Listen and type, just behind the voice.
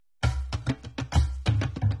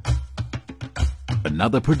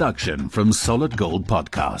Another production from Solid Gold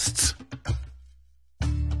Podcasts.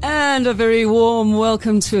 And a very warm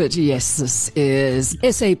welcome to it. Yes, this is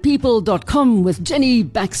sapeople.com with Jenny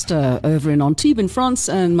Baxter over in Antibes in France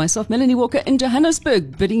and myself, Melanie Walker, in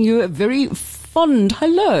Johannesburg, bidding you a very fond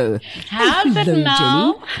hello. How's hello, it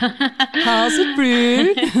now? Jenny. How's it,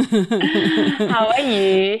 Brew? How are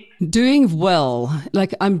you? Doing well.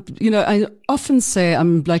 Like I often say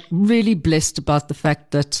I'm like really blessed about the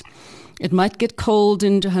fact that it might get cold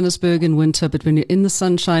in Johannesburg in winter, but when you're in the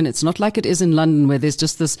sunshine, it's not like it is in London where there's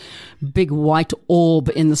just this big white orb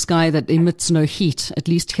in the sky that emits no heat. At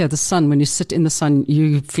least here, the sun, when you sit in the sun,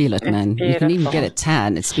 you feel it, man. You can even get a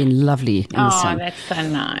tan. It's been lovely in the sun. Oh, that's so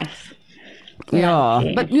nice.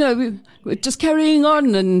 Yeah, but we're just carrying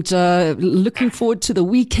on and looking forward to the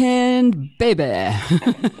weekend, baby.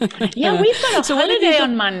 Yeah, we've got a holiday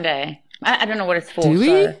on Monday. I don't know what it's for. Do we?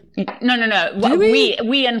 So. No. Do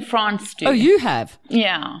we in France do. Oh, you have?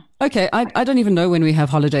 Yeah. Okay, I don't even know when we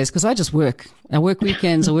have holidays because I just work. I work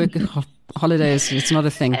weekends, I work holidays. It's not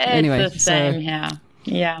a thing. Anyway, the same here.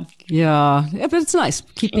 Yeah. Yeah, but it's nice.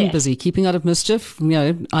 Keeping busy, keeping out of mischief,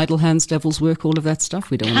 idle hands, devil's work, all of that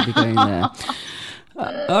stuff. We don't want to be going there.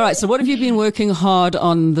 All right, so what have you been working hard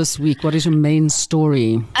on this week? What is your main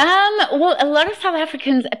story? Well, a lot of South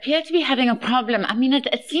Africans appear to be having a problem. I mean,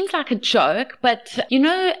 it seems like a joke, but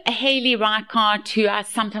Hayley Reichardt, who I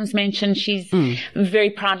sometimes mention, she's very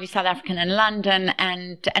proudly South African in London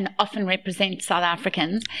and often represents South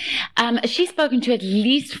Africans. She's spoken to at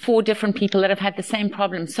least 4 different people that have had the same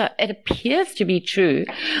problem. So it appears to be true,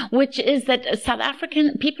 which is that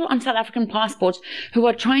people on South African passports who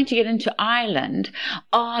are trying to get into Ireland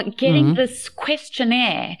are getting this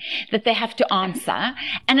questionnaire that they have to answer,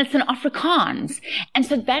 and it's in Afrikaans. And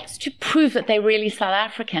so that's to prove that they're really South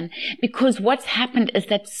African, because what's happened is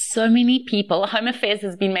that so many people, Home Affairs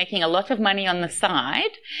has been making a lot of money on the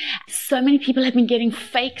side. So many people have been getting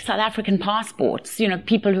fake South African passports,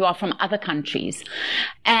 people who are from other countries.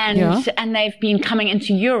 And they've been coming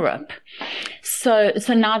into Europe. So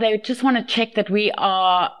now they just want to check that we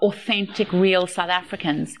are authentic, real South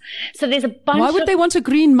Africans. So there's a bunch. Why would they want a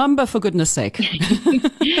green mamba, for goodness sake?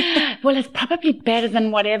 Well, it's probably better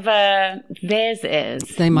than whatever theirs is.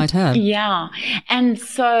 They might have. Yeah. And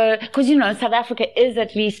so, because, South Africa is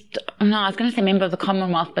at least, I was going to say member of the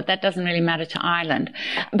Commonwealth, but that doesn't really matter to Ireland.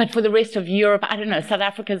 But for the rest of Europe, I don't know, South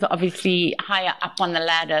Africa is obviously higher up on the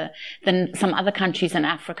ladder than some other countries in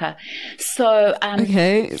Africa. So,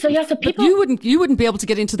 okay. So people. But you wouldn't be able to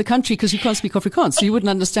get into the country because you can't speak Afrikaans, so you wouldn't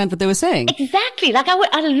understand what they were saying. Exactly. Like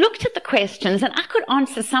I looked at the questions and I could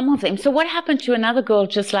answer some of them. So what happened to another girl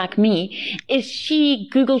just like me is she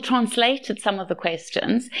Google translated some of the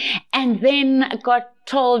questions and then got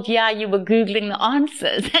told, you were Googling the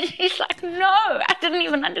answers. And she's like, no, I didn't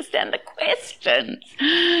even understand the questions.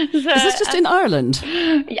 So, is this just in Ireland?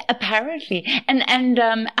 Yeah, apparently. And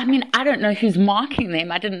I mean, I don't know who's marking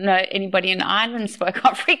them. I didn't know anybody in Ireland spoke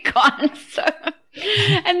Afrikaans. So.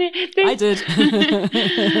 And I did.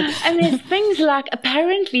 And there's things like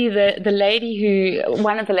apparently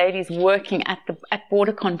one of the ladies working at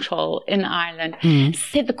border control in Ireland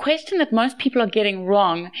said the question that most people are getting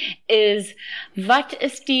wrong is wat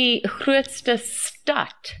is die grootste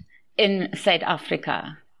stad in South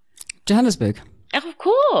Africa? Johannesburg. Of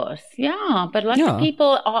course, yeah. But lots of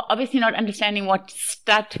people are obviously not understanding what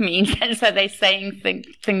stud means. And so they're saying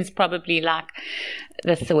things probably like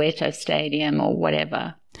the Soweto Stadium or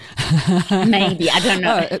whatever. Maybe, I don't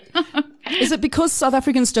know. Is it because South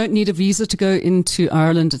Africans don't need a visa to go into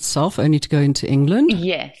Ireland itself, only to go into England?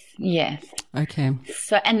 Yes. Okay.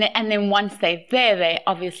 So, and then once they're there, they're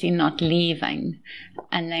obviously not leaving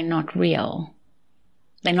and they're not real.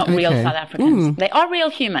 They're not real South Africans. They are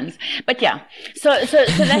real humans. But yeah, so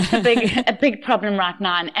that's a big problem right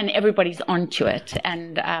now, and everybody's onto it.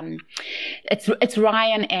 And it's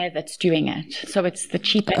Ryanair that's doing it. So it's the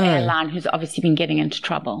cheaper airline who's obviously been getting into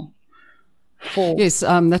trouble. Yes,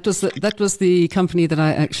 that was the company that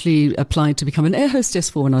I actually applied to become an air hostess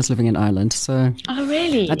for when I was living in Ireland. So, oh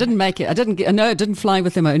really? I didn't make it. I didn't fly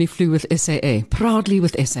with them. I only flew with SAA, proudly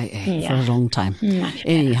with SAA for a long time.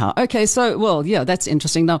 Anyhow, okay, so that's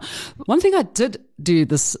interesting. Now, one thing I did do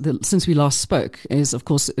since we last spoke is, of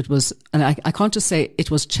course, it was, and I can't just say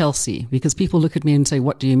it was Chelsea because people look at me and say,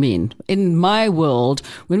 what do you mean? In my world,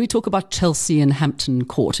 when we talk about Chelsea and Hampton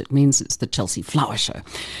Court, it means it's the Chelsea Flower Show.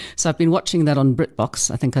 So I've been watching that on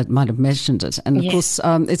BritBox. I think I might have mentioned it. And of course,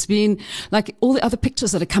 it's been like all the other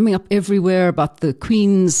pictures that are coming up everywhere about the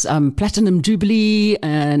Queen's Platinum Jubilee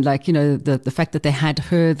and the fact that they had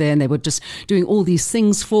her there and they were just doing all these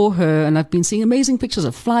things for her. And I've been seeing amazing pictures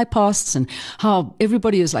of fly pasts and how how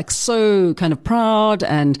everybody is like so kind of proud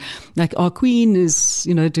and like our queen is,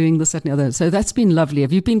 you know, doing this, that and the other. So that's been lovely.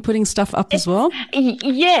 Have you been putting stuff up as well?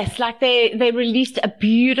 Yes, like they released a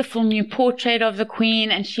beautiful new portrait of the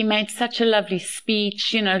queen, and she made such a lovely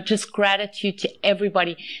speech, you know, just gratitude to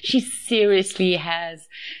everybody. She seriously has,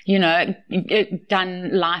 you know,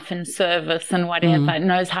 done life in service and whatever,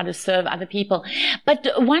 knows how to serve other people. But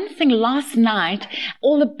one thing, last night,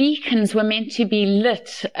 all the beacons were meant to be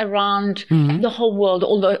lit around the whole world,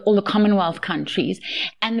 all the Commonwealth countries.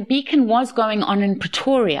 And the beacon was going on in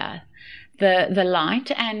Pretoria, the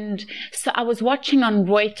light. And so I was watching on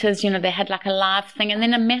Reuters, you know, they had like a live thing, and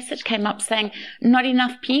then a message came up saying not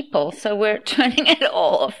enough people, so we're turning it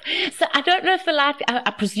off. So I don't know if the light,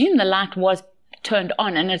 I presume the light was turned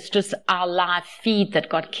on and it's just our live feed that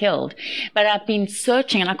got killed. But I've been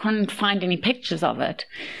searching and I couldn't find any pictures of it.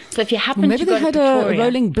 So if you happen to go to Pretoria, maybe they had a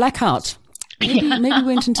rolling blackout. Maybe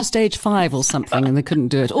went into stage 5 or something and they couldn't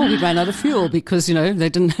do it. Or we ran out of fuel because, you know, they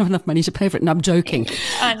didn't have enough money to pay for it. And I'm joking.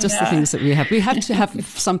 Just the things that we have. We have to have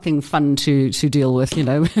something fun to deal with, you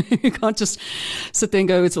know. You can't just sit there and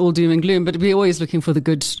go, it's all doom and gloom. But we're always looking for the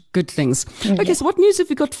good things. Okay, so what news have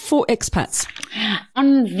we got for expats?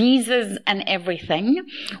 On visas and everything,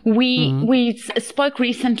 we spoke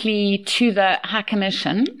recently to the High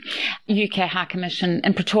Commission, UK High Commission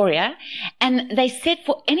in Pretoria, and they said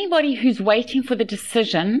for anybody who's waiting for the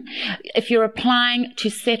decision, if you're applying to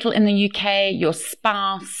settle in the UK, your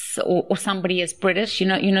spouse or somebody is British, you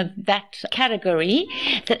know that category,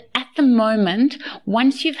 that at the moment,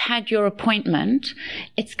 once you've had your appointment,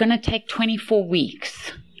 it's going to take 24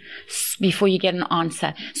 weeks before you get an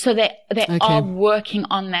answer. So they are working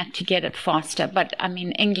on that to get it faster. But I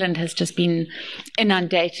mean, England has just been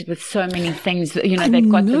inundated with so many things. You know, they've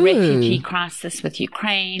got the refugee crisis with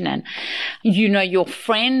Ukraine, and you know, your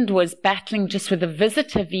friend was battling just with a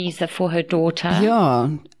visitor visa for her daughter. Yeah,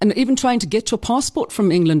 and even trying to get your passport from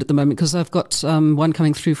England at the moment, because I've got one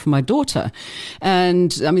coming through for my daughter,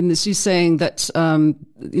 and I mean, she's saying that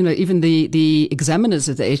you know, even the examiners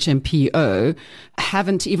at the HMPO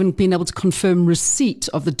haven't even been able to confirm receipt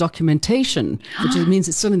of the documentation, which means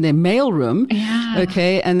it's still in their mailroom. Yeah.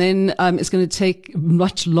 Okay. And then it's going to take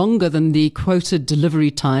much longer than the quoted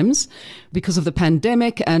delivery times because of the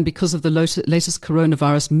pandemic and because of the latest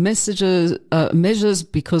coronavirus measures,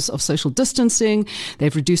 because of social distancing.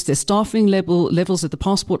 They've reduced their staffing levels at the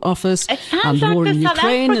passport office. It sounds the war like in the South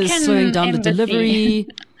Ukraine is African slowing down embassy. the delivery.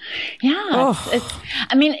 Yeah,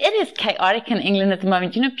 I mean, it is chaotic in England at the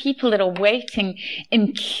moment. You know, people that are waiting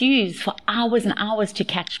in queues for hours and hours to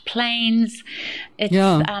catch planes. It's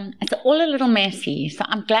all a little messy. So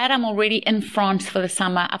I'm glad I'm already in France for the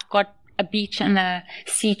summer. I've got a beach and a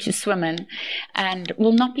sea to swim in, and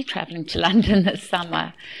will not be traveling to London this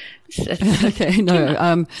summer. Okay,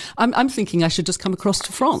 no, I'm thinking I should just come across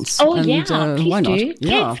to France. Oh, and, please why not? do.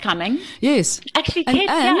 Yeah. Ted's coming. Yes. Actually,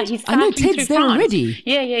 Ted's, he's I know cycling Ted's through there France. already.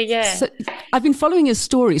 Yeah. So I've been following his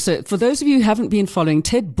story. So for those of you who haven't been following,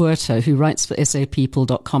 Ted Buerter, who writes for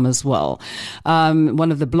sapeople.com as well, one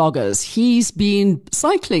of the bloggers, he's been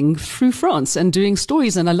cycling through France and doing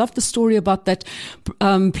stories. And I love the story about that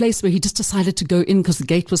place where he just decided to go in because the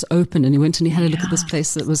gate was open, and he went and he had a look at this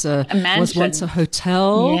place that was was once a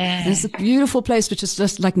hotel. Yeah. And it's a beautiful place, which is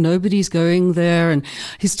just like nobody's going there. And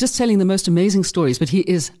he's just telling the most amazing stories, but he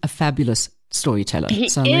is a fabulous storyteller. He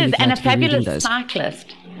so I'm is, really and a glad to be reading fabulous those.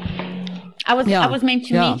 cyclist. I was meant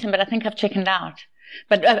to meet him, but I think I've chickened out.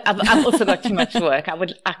 But I've also got too much work. I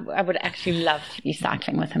would actually love to be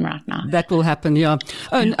cycling with him right now. That will happen, yeah.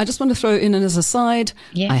 Oh, and I just want to throw in as a side,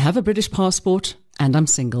 Yes. I have a British passport and I'm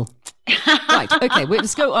single. Right, okay,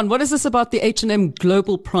 let's go on. What is this about the H&M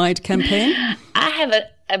Global Pride campaign? I have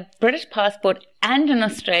a British passport and an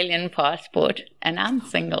Australian passport, and I'm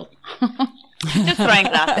single. Just throwing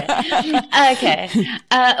it out there. Okay.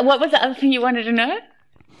 What was the other thing you wanted to know?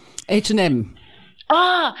 H&M.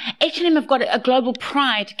 H&M have got a global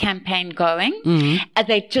pride campaign going. Mm-hmm.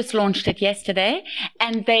 They just launched it yesterday,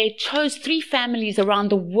 and they chose 3 families around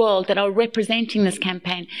the world that are representing this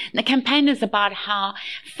campaign. And the campaign is about how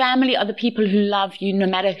family are the people who love you no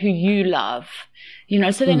matter who you love. You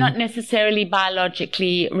know, so they're not necessarily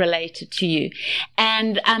biologically related to you.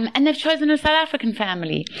 And they've chosen a South African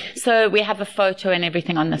family. So we have a photo and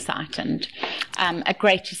everything on the site, and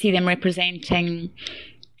great to see them representing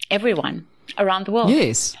everyone around the world.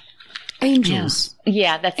 Yes. Angels.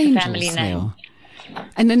 Yeah, that's Angels, the family name.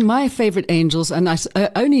 And then my favorite Angels, and I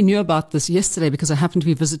only knew about this yesterday because I happened to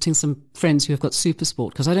be visiting some friends who have got Super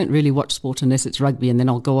Sport, because I don't really watch sport unless it's rugby, and then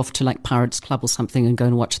I'll go off to like Pirates Club or something and go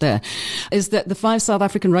and watch there, is that the 5 South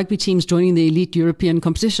African rugby teams joining the elite European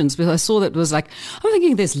competitions. Because I saw that it was like, I'm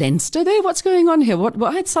thinking there's Leinster there. What's going on here?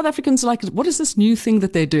 What had South Africans like? What is this new thing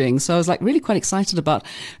that they're doing? So I was like really quite excited about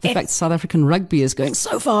the fact that South African rugby is going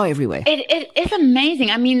so far everywhere. It is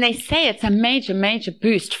amazing. I mean, they say it's a major, major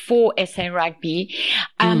boost for SA Rugby.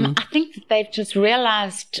 I think that they've just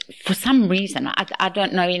realized, for some reason, I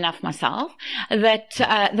don't know enough myself, that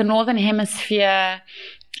the Northern Hemisphere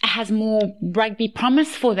has more rugby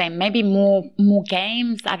promise for them, maybe more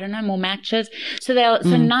games, I don't know, more matches. So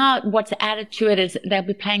so now what's added to it is they'll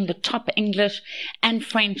be playing the top English and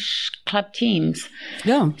French club teams.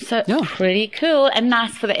 Yeah. So pretty cool and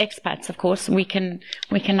nice for the expats, of course. We can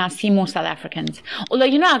now see more South Africans. Although,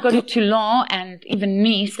 I go to Toulon and even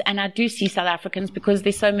Nice, and I do see South Africans because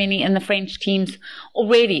there's so many in the French teams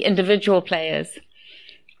already, individual players.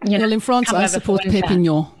 Well, in France, I support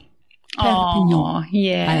Perpignan. Oh,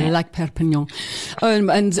 yeah. I like Perpignan.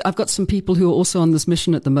 And I've got some people who are also on this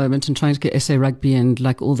mission at the moment and trying to get SA Rugby and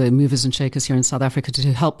like all the movers and shakers here in South Africa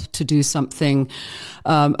to help to do something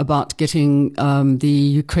about getting the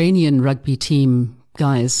Ukrainian rugby team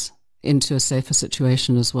guys into a safer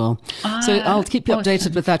situation as well. So I'll keep you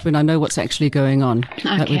updated with that when I know what's actually going on.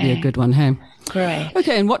 Okay. That would be a good one, hey? Great.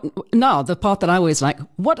 Okay, and now the part that I always like,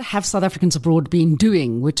 what have South Africans abroad been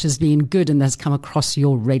doing which has been good and has come across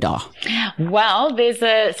your radar? Well, there's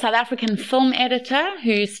a South African film editor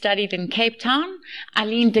who studied in Cape Town,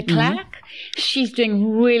 Aline de Klerk. She's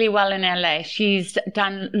doing really well in LA. She's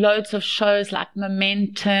done loads of shows like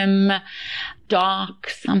Momentum,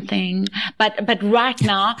 Dark something. But right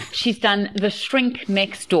now she's done The Shrink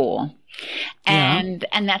Next Door. And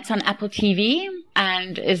that's on Apple TV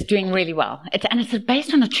and is doing really well. It's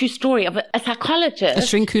based on a true story of a psychologist. A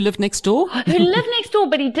shrink who lived next door? Who lived next door,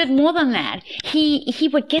 but he did more than that. He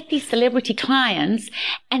would get these celebrity clients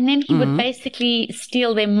and then he would basically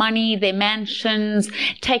steal their money, their mansions,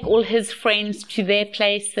 take all his friends to their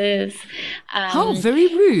places. How very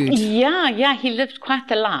rude. Yeah, he lived quite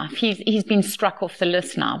the life. He's been struck off the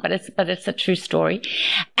list now, but it's a true story.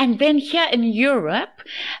 And then here in Europe,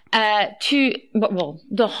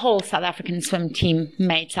 the whole South African swim team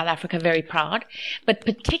made South Africa very proud, but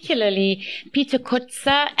particularly Peter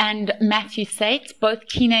Kutzer and Matthew Sates, both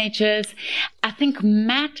teenagers. I think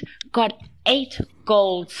Matt got 8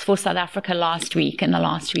 golds for South Africa in the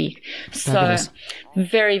last week. So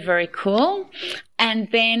very, very cool. And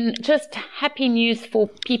then just happy news for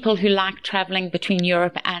people who like traveling between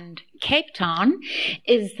Europe and Cape Town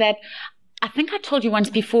is that I think I told you once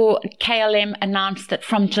before, KLM announced that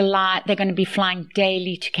from July they're going to be flying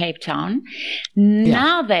daily to Cape Town.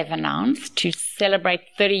 Now they've announced, to celebrate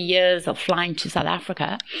 30 years of flying to South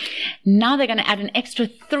Africa, now they're going to add an extra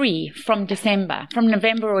 3 from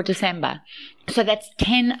November or December. So that's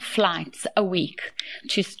 10 flights a week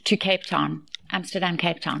to Cape Town, Amsterdam,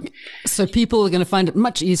 Cape Town. So people are going to find it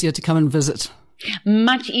much easier to come and visit.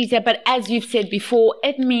 Much easier, but as you've said before,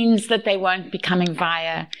 it means that they won't be coming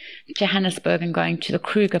via Johannesburg and going to the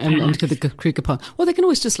Kruger Park. And to the Kruger Park. Well, they can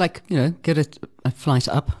always just get a flight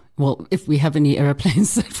up. Well, if we have any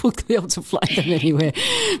aeroplanes that will be able to fly them anywhere.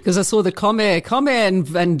 Because I saw the Comair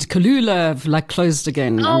and Kalula have closed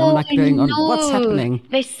again. And I'm going on, what's happening?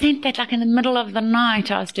 They sent that in the middle of the night.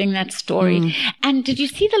 I was doing that story. And did you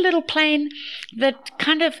see the little plane that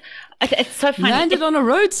kind of, it's so funny. Landed on a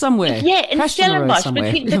road somewhere. Yeah, in Stellenbosch,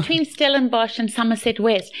 between Stellenbosch and Somerset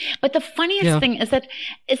West. But the funniest thing is that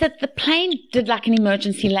the plane did an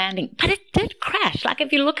emergency landing, but it did crash.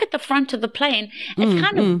 If you look at the front of the plane, it's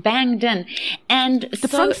kind of banged in. And the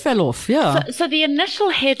front fell off, So the initial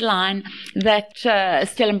headline that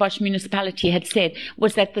Stellenbosch municipality had said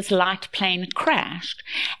was that this light plane crashed.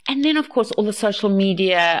 And then, of course, all the social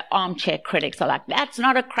media armchair critics are like, that's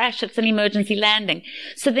not a crash, it's an emergency landing.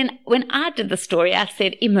 So then when I did the story, I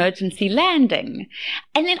said emergency landing.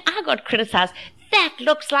 And then I got criticized. That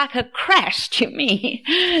looks like a crash to me.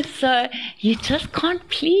 So you just can't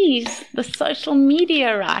please the social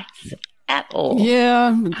media rights at all.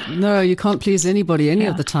 Yeah, no, you can't please anybody any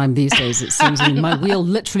of the time these days, it seems. My wheel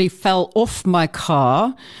literally fell off my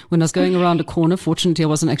car when I was going around a corner. Fortunately, I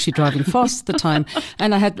wasn't actually driving fast at the time.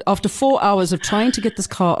 And I had, after 4 hours of trying to get this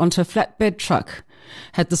car onto a flatbed truck,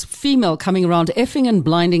 had this female coming around effing and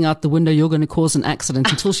blinding out the window, "You're going to cause an accident,"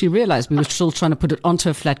 until she realized we were still trying to put it onto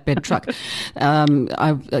a flatbed truck.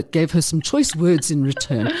 I gave her some choice words in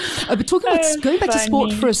return. But talking about going back to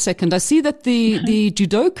sport for a second, I see that the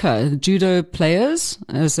judo players,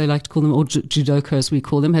 as they like to call them, or judoka as we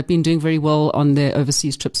call them, have been doing very well on their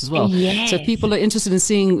overseas trips as well. Yes. So people are interested in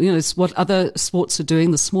seeing, what other sports are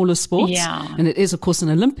doing, the smaller sports. Yeah. And it is, of course, an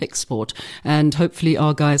Olympic sport. And hopefully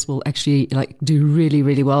our guys will actually do really,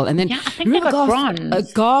 really well. And then I think they got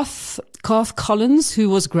bronze. Garth Collins, who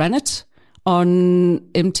was Granite on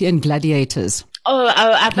MTN Gladiators.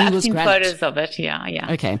 I've seen Granite. photos of it. Yeah.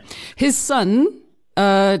 Okay. His son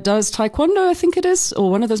does taekwondo, I think it is, or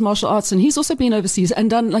one of those martial arts, and he's also been overseas and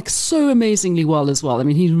done so amazingly well as well. I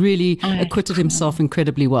mean, he really acquitted himself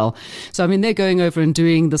incredibly well. So I mean, they're going over and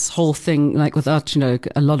doing this whole thing without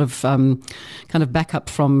a lot of kind of backup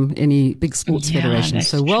from any big sports federation.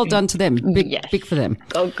 So well done to them. Big for them.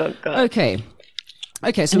 Go.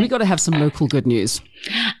 Okay, so we got to have some local good news.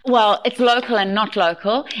 Well, it's local and not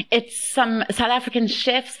local. It's some South African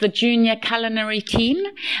chefs, the junior culinary team,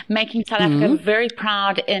 making South Africa very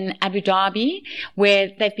proud in Abu Dhabi, where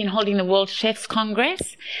they've been holding the World Chefs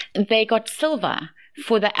Congress. They got silver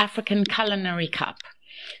for the African Culinary Cup.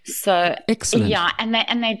 So excellent. Yeah, and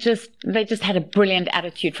they just had a brilliant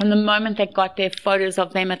attitude from the moment they got their photos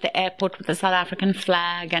of them at the airport with the South African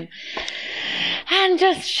flag and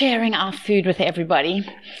just sharing our food with everybody.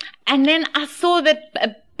 And then I saw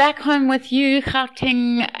that back home with you,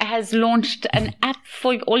 Gauteng has launched an app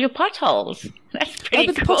for all your potholes. That's pretty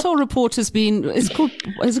but cool. The pothole report is it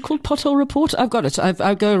called Pothole Report? I've got it.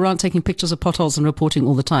 I go around taking pictures of potholes and reporting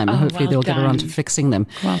all the time, and hopefully they'll get around to fixing them.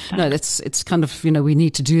 Well done. No, it's kind of, we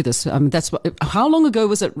need to do this. How long ago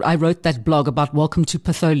was it I wrote that blog about Welcome to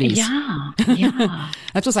Patholes? Yeah.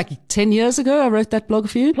 That was 10 years ago I wrote that blog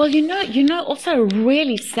for you. Well, also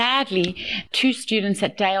really sadly, 2 students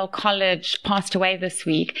at Dale College passed away this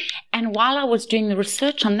week. And while I was doing the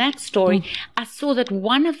research on that story, I saw that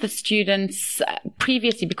one of the students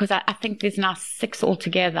previously, because I think there's now 6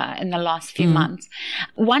 altogether in the last few months,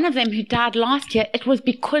 one of them who died last year, it was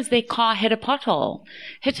because their car hit a pothole,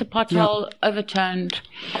 overturned.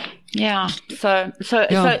 Yeah. So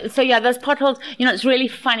yeah, those potholes, it's really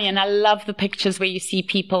funny. And I love the pictures where you see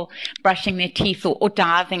people brushing their teeth or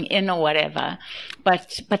diving in or whatever.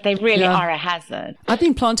 But they really are a hazard. I've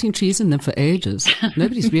been planting trees in them for ages.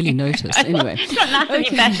 Nobody's really noticed. Anyway. It's not nice when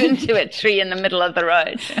you bash into a tree in the middle of the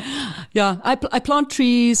road. Yeah. I plant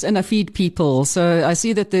trees and I feed people. So I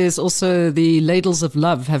see that there's also the Ladles of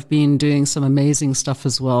Love have been doing some amazing stuff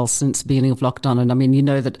as well since the beginning of lockdown. And I mean,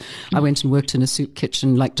 that I went and worked in a soup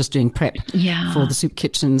kitchen, just doing prep for the soup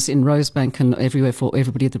kitchens in Rosebank and everywhere for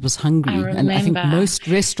everybody that was hungry. And I think most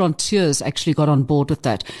restaurateurs actually got on board with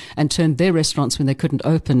that and turned their restaurants when they couldn't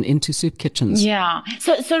open into soup kitchens. Yeah.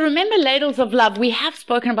 So remember Ladles of Love, we have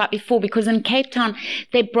spoken about before, because in Cape Town,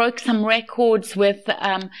 they broke some records with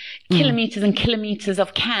kilometers and kilometers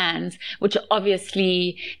of cans, which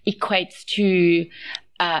obviously equates to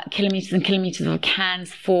kilometers and kilometers of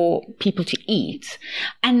cans for people to eat.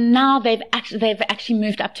 And now they've actually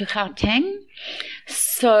moved up to Gauteng.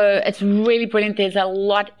 So it's really brilliant. There's a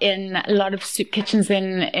lot of soup kitchens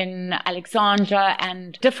in Alexandra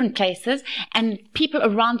and different places, and people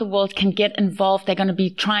around the world can get involved. They're going to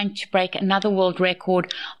be trying to break another world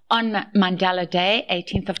record on Mandela Day,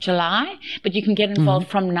 18th of July, but you can get involved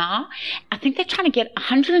from now. I think they're trying to get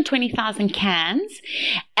 120,000 cans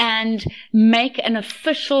and make an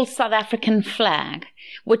official South African flag,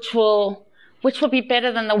 which will be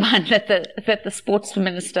better than the one that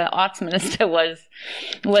the arts minister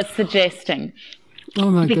was suggesting. Oh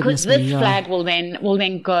my because goodness. This flag will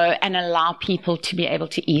then go and allow people to be able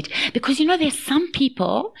to eat. Because there's some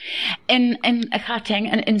people in Gauteng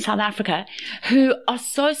and in South Africa who are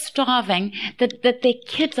so starving that their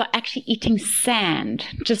kids are actually eating sand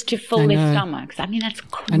just to fill their stomachs. I mean, that's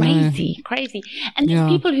crazy. And there's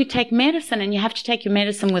people who take medicine, and you have to take your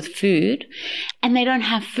medicine with food, and they don't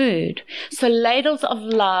have food. So Ladles of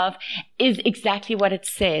Love is exactly what it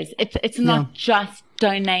says. It's not just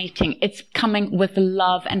donating. It's coming with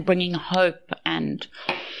love and bringing hope and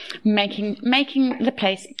making the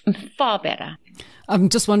place far better. I'm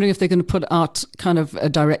just wondering if they're going to put out kind of a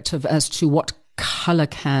directive as to what color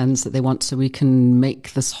cans that they want so we can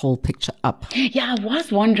make this whole picture up. Yeah, I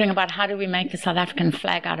was wondering about how do we make the South African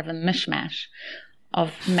flag out of a mishmash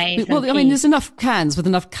maize. Well, I mean, there's enough cans with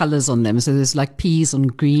enough colors on them. So there's like peas on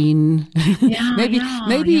green. Yeah,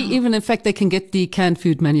 maybe even, in fact, they can get the canned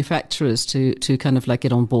food manufacturers to kind of like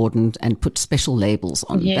get on board and put special labels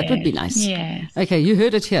on. Yes, that would be nice. yes. Okay, you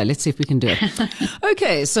heard it here. Let's see if we can do it.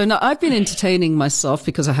 Okay, so now I've been entertaining myself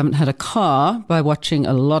because I haven't had a car by watching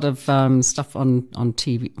a lot of stuff on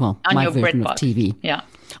TV. Well, On my your version BritBox. of TV. Yeah.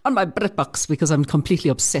 On my BritBox, because I'm completely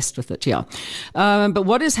obsessed with it, yeah. But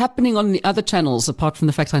what is happening on the other channels, apart from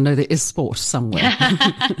the fact I know there is sport somewhere?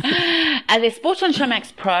 There's Sport on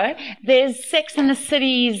Showmax Pro. There's Sex and the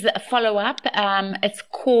City's follow-up. It's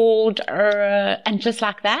called And Just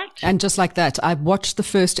Like That. And just like that, I watched the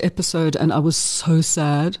first episode and I was so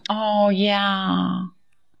sad. Oh, yeah.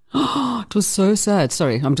 It was so sad.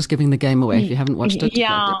 Sorry, I'm just giving the game away if you haven't watched it.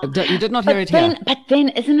 Yeah. You did not hear it here. But then,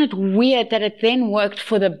 isn't it weird that it then worked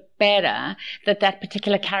for the better that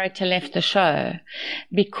particular character left the show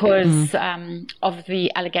because of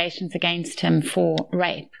the allegations against him for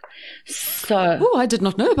rape? So, Oh, I did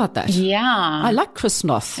not know about that. yeah. I like Chris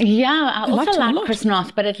Noth. Yeah, I liked also him a like lot. Chris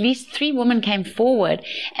Noth, but at least 3 women came forward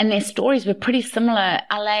and their stories were pretty similar,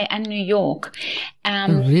 LA and New York.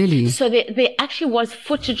 Really? So there actually was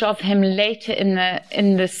footage of him later in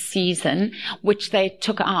the season, which they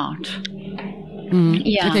took out.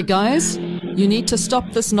 Yeah. Okay, guys, you need to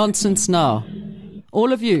stop this nonsense now.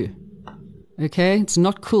 All of you. Okay, it's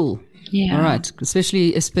not cool. Yeah. All right,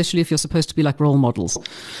 especially if you're supposed to be like role models.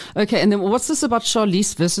 Okay, and then what's this about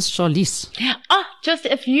Charlize versus Charlize? Oh, just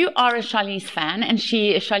if you are a Charlize fan, and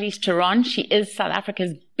Charlize Theron, she is South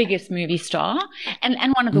Africa's biggest movie star and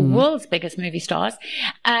one of the world's biggest movie stars.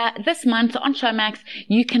 This month on Showmax,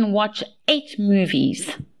 you can watch 8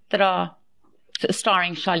 movies that are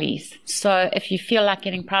starring Charlize. So if you feel like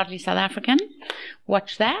getting proudly South African,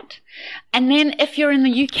 watch that. And then if you're in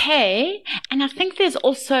the UK, and I think there's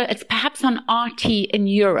also, it's perhaps on RT in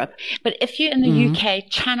Europe, but if you're in the UK,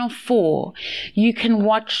 Channel 4, you can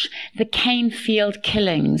watch the Canefield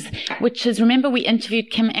Killings, which is, remember we interviewed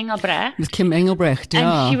Kim Engelbrecht? With Kim Engelbrecht,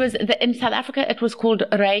 yeah. And she was, in South Africa, it was called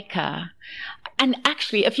Reika. And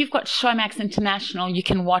actually, if you've got Showmax International, you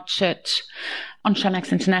can watch it on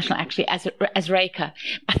Showmax International, actually, as Reika.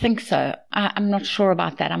 I think so. I'm not sure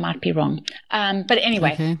about that. I might be wrong. But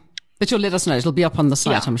anyway. Okay. But you'll let us know. It'll be up on the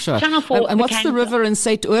site, Yeah. I'm sure. Channel 4, And the what's the river in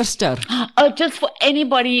St. Ooster? Oh, just for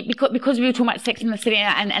anybody, because we were talking about Sex in the City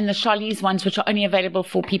and the Charlize ones, which are only available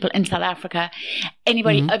for people in South Africa.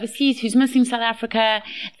 Anybody overseas who's missing South Africa,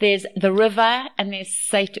 there's the river and there's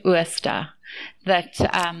St. Ooster that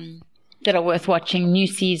are worth watching, new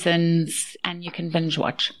seasons, and you can binge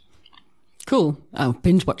watch. Cool. Oh,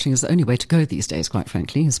 binge watching is the only way to go these days, quite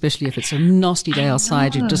frankly, especially if it's a nasty day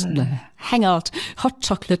outside. You just hang out, hot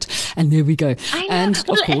chocolate, and there we go. I know. And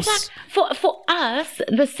Well, of course, for us,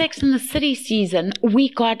 the Sex and the City season,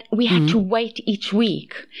 we had to wait each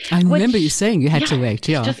week. I remember you saying you had to wait,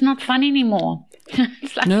 yeah. It's just not fun anymore.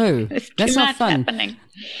 It's like, No, it's too that's not much fun. happening.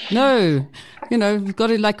 No, you've got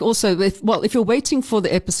to like also, if you're waiting for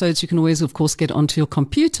the episodes, you can always, of course, get onto your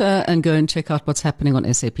computer and go and check out what's happening on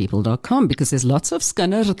sapeople.com because there's lots of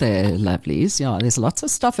scanner there, lovelies. Yeah, there's lots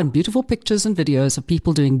of stuff and beautiful pictures and videos of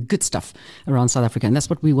people doing good stuff around South Africa. And that's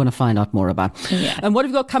what we want to find out more about. Yeah. And what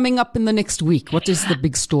have you got coming up in the next week? What is the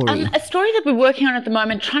big story? A story that we're working on at the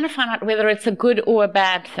moment, trying to find out whether it's a good or a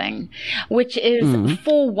bad thing, which is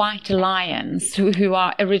 4 white lions who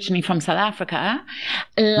are originally from South Africa,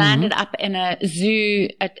 landed up in a zoo,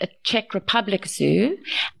 a Czech Republic zoo,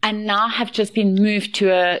 and now have just been moved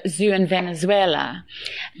to a zoo in Venezuela.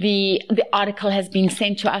 The article has been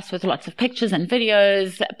sent to us with lots of pictures and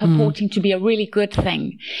videos purporting to be a really good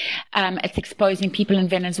thing. It's exposing people in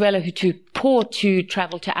Venezuela who are too poor to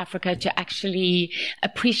travel to Africa to actually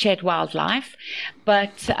appreciate wildlife.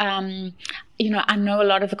 But, I know a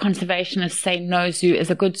lot of the conservationists say no zoo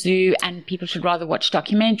is a good zoo and people should rather watch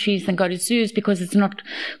documentaries than go to zoos because it's not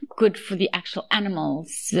good for the actual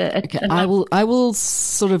animals. I will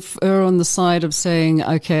sort of err on the side of saying,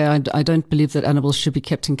 okay, I don't believe that animals should be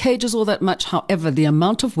kept in cages all that much. However, the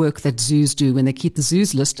amount of work that zoos do when they keep the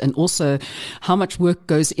zoos list and also how much work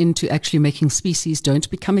goes into actually making species don't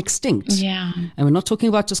become extinct. Yeah. And we're not talking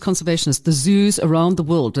about just conservationists. The zoos around the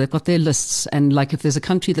world, they've got their lists. And like if there's a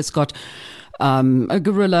country that's got a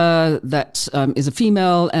gorilla that is a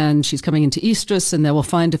female and she's coming into estrus, and they will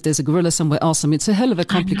find if there's a gorilla somewhere else. I mean, it's a hell of a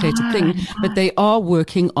complicated thing, but they are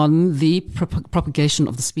working on the propagation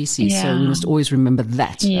of the species. So we must always remember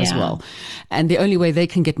that as well. And the only way they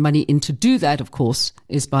can get money in to do that, of course,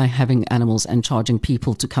 is by having animals and charging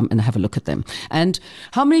people to come and have a look at them. And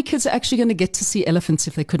how many kids are actually going to get to see elephants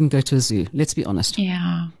if they couldn't go to a zoo? Let's be honest.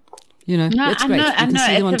 Yeah. You know, No, it's I great. know, You can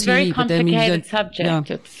see them on it's a very TV, but then you complicated don't- subject.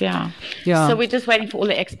 Yeah. It's, yeah. Yeah. So we're just waiting for all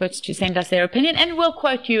the experts to send us their opinion, and we'll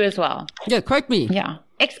quote you as well. Yeah, quote me. Yeah.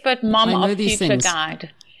 Expert mom I know of these future things. guide.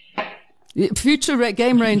 Future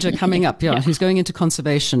game ranger coming up, who's going into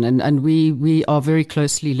conservation, and we are very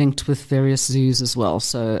closely linked with various zoos as well.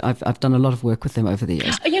 So I've done a lot of work with them over the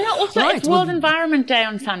years. You know, also Right, it's World well- Environment Day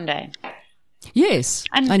on Sunday. Yes,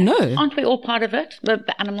 And I know. Aren't we all part of it? The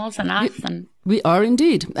animals and us and We are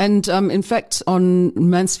indeed. And in fact, on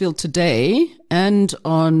Mansfield Today and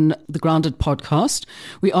on the Grounded podcast,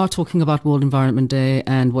 we are talking about World Environment Day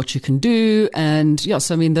and what you can do. And yeah,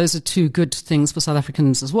 so I mean, those are two good things for South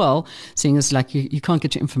Africans as well, seeing as like you can't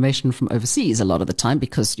get your information from overseas a lot of the time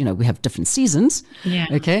because, you know, we have different seasons. Yeah.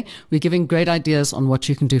 Okay. We're giving great ideas on what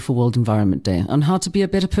you can do for World Environment Day, on how to be a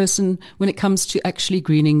better person when it comes to actually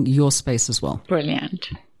greening your space as well. brilliant.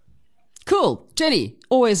 Cool. Jenny,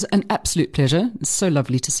 always an absolute pleasure. It's so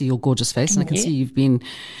lovely to see your gorgeous face. And I can see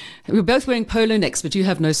we're both wearing polo necks, but you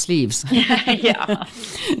have no sleeves. Yeah.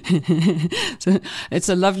 So it's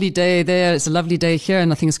a lovely day there. It's a lovely day here.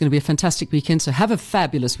 And I think it's going to be a fantastic weekend. So have a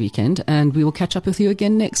fabulous weekend and we will catch up with you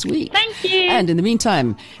again next week. Thank you. And in the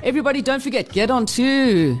meantime, everybody don't forget, get on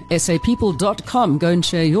to sapeople.com. Go and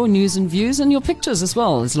share your news and views and your pictures as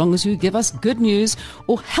well. As long as you give us good news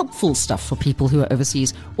or helpful stuff for people who are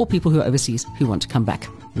overseas or people who are overseas who want to come back.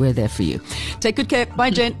 We're there for you. Take good care.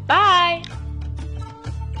 Bye, Jen. Bye.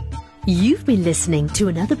 You've been listening to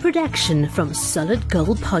another production from Solid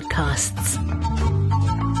Gold Podcasts.